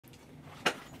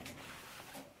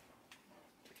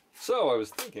So I was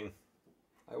thinking,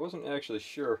 I wasn't actually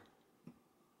sure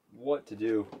what to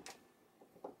do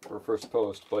for a first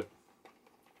post, but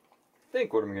I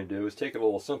think what I'm going to do is take it a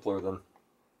little simpler than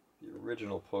the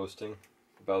original posting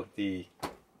about the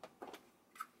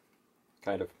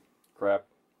kind of crap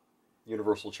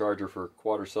universal charger for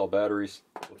quarter cell batteries,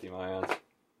 lithium ions,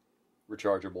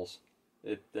 rechargeables.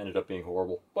 It ended up being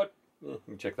horrible, but you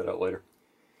can check that out later.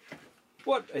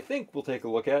 What I think we'll take a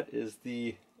look at is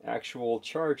the actual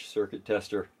charge circuit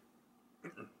tester,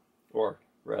 or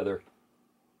rather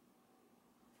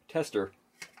tester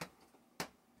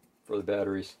for the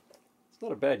batteries. It's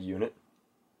not a bad unit,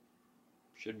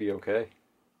 should be okay.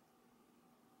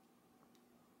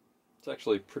 It's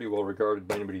actually pretty well regarded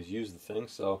by anybody who's used the thing,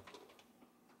 so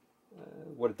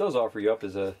what it does offer you up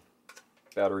is a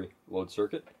battery load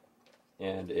circuit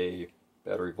and a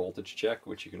battery voltage check,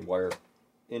 which you can wire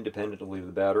independently of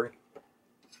the battery.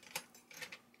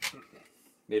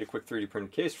 Made a quick 3D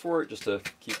printed case for it just to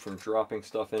keep from dropping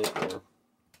stuff in it or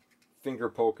finger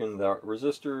poking the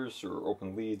resistors or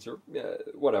open leads or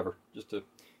whatever, just to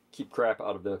keep crap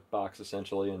out of the box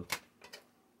essentially and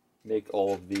make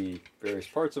all of the various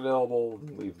parts available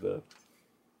and leave the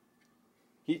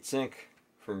heatsink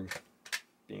from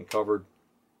being covered,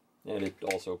 and it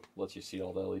also lets you see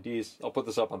all the LEDs. I'll put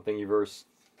this up on Thingiverse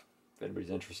if anybody's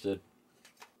interested.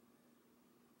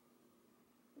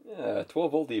 Yeah,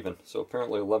 12 volt even, so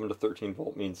apparently 11 to 13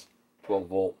 volt means 12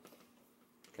 volt.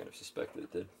 Kind of suspected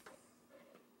it did.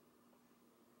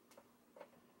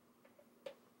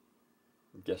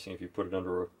 I'm guessing if you put it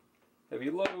under a heavy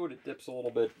load, it dips a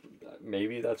little bit.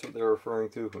 Maybe that's what they're referring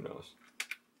to, who knows.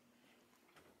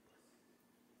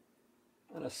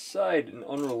 On a side and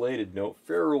unrelated note,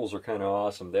 ferrules are kind of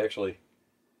awesome. They actually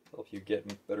help you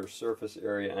get better surface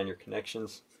area on your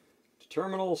connections to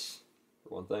terminals,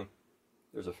 for one thing.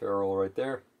 There's a ferrule right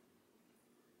there.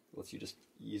 It lets you just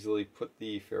easily put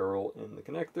the ferrule in the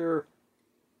connector,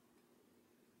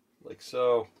 like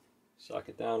so. Sock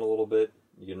it down a little bit,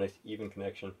 you get a nice even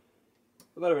connection.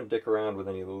 Without having to dick around with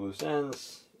any of the loose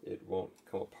ends, it won't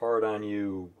come apart on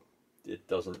you. It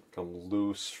doesn't come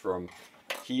loose from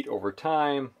heat over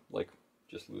time, like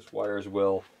just loose wires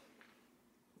will.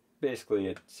 Basically,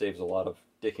 it saves a lot of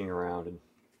dicking around and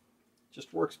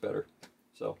just works better.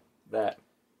 So, that.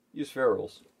 Use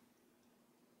ferrules.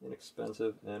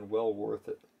 Inexpensive and well worth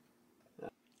it.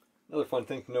 Another fun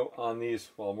thing to note on these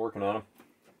while I'm working on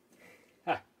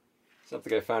them.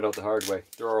 Something I found out the hard way.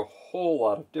 There are a whole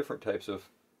lot of different types of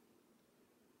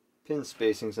pin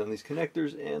spacings on these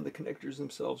connectors, and the connectors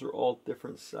themselves are all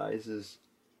different sizes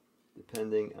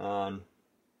depending on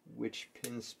which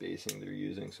pin spacing they're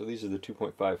using. So these are the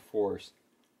 2.54s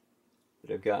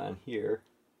that I've got on here.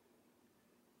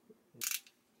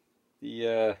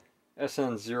 The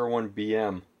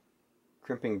SN01BM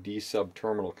crimping D sub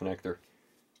terminal connector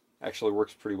actually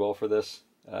works pretty well for this.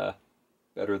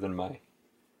 Better than my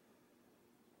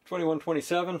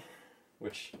 2127,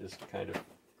 which is kind of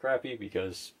crappy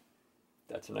because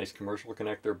that's a nice commercial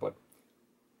connector, but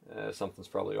something's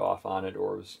probably off on it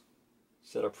or was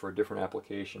set up for a different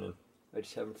application, and I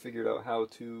just haven't figured out how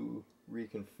to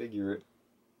reconfigure it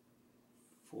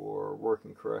for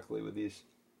working correctly with these.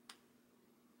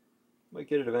 Might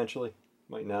get it eventually,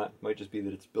 might not. Might just be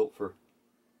that it's built for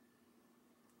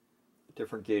a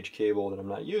different gauge cable that I'm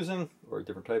not using, or a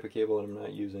different type of cable that I'm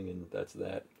not using, and that's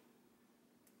that.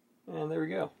 And there we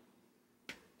go.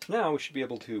 So now we should be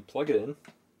able to plug it in.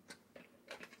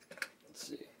 Let's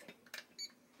see.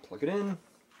 Plug it in.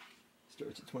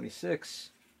 Starts at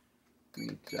 26.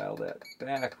 We dial that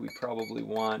back. We probably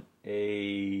want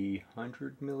a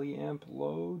 100 milliamp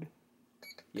load.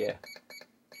 Yeah.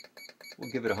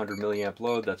 We'll give it a 100 milliamp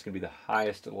load. That's going to be the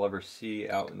highest it'll ever see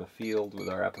out in the field with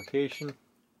our application.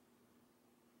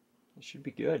 It should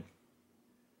be good.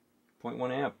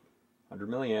 0.1 amp, 100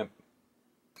 milliamp.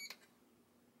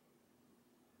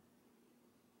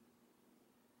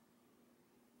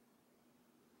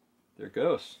 There it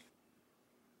goes.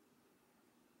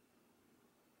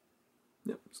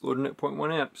 Yep, it's loading at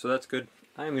 0.1 amp, so that's good.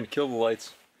 I'm going to kill the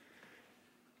lights.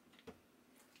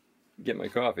 Get my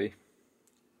coffee.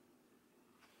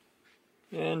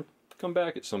 And come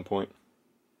back at some point.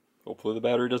 Hopefully the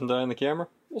battery doesn't die on the camera.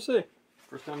 We'll see.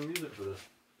 First time I'm using it for this.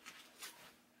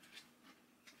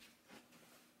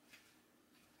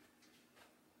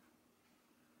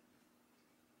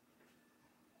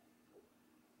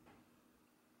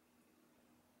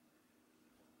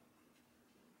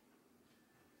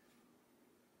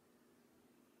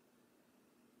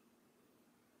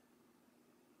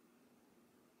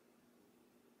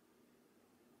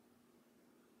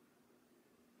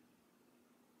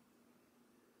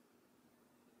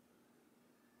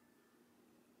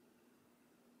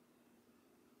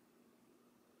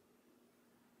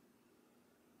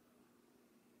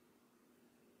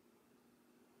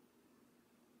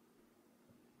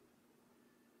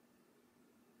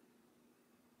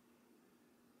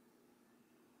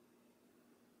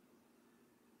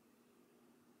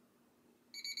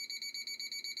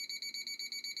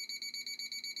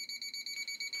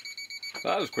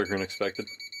 That was quicker than expected.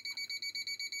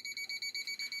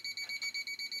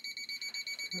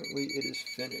 Apparently it is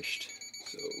finished.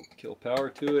 So kill power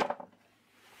to it.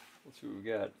 Let's see what we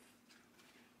got.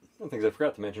 One of the things I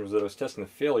forgot to mention was that I was testing the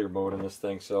failure mode on this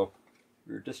thing, so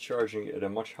we were discharging at a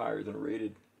much higher than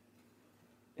rated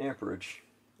amperage.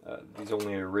 These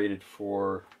only are rated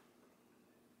for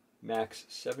max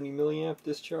 70 milliamp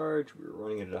discharge. We were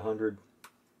running it at 100,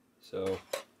 so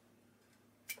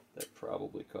that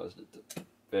probably caused it to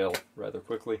fail rather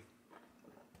quickly.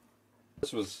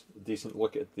 This was a decent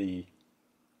look at the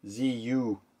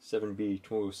ZH-YU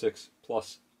ZB206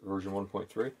 Plus version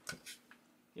 1.3.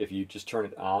 If you just turn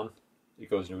it on, it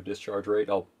goes into a discharge rate.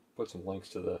 I'll put some links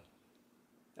to the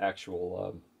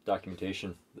actual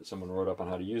documentation that someone wrote up on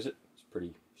how to use it. It's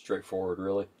pretty straightforward,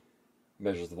 really. It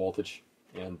measures the voltage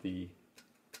and the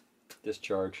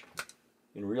discharge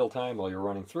in real time while you're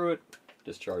running through it.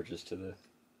 Discharges to the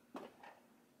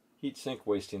heatsink,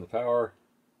 wasting the power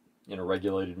in a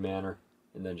regulated manner,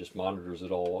 and then just monitors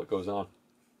it all while it goes on,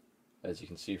 as you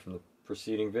can see from the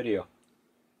preceding video.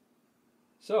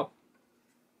 So,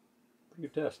 pretty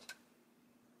good test.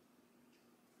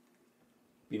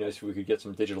 Be nice if we could get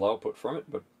some digital output from it,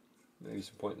 but maybe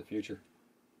some point in the future.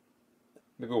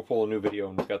 Maybe we'll pull a new video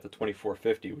and we've got the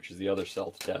 2450, which is the other cell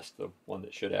to test, the one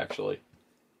that should actually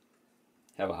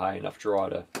have a high enough draw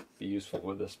to be useful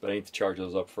with this. But I need to charge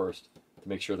those up first to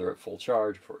make sure they're at full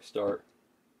charge before I start.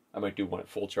 I might do one at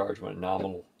full charge, one at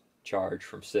nominal charge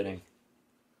from sitting.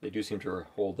 They do seem to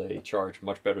hold a charge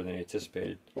much better than I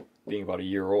anticipated, being about a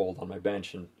year old on my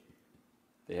bench, and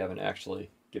they haven't actually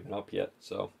given up yet.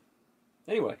 So,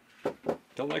 anyway,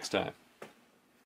 until next time.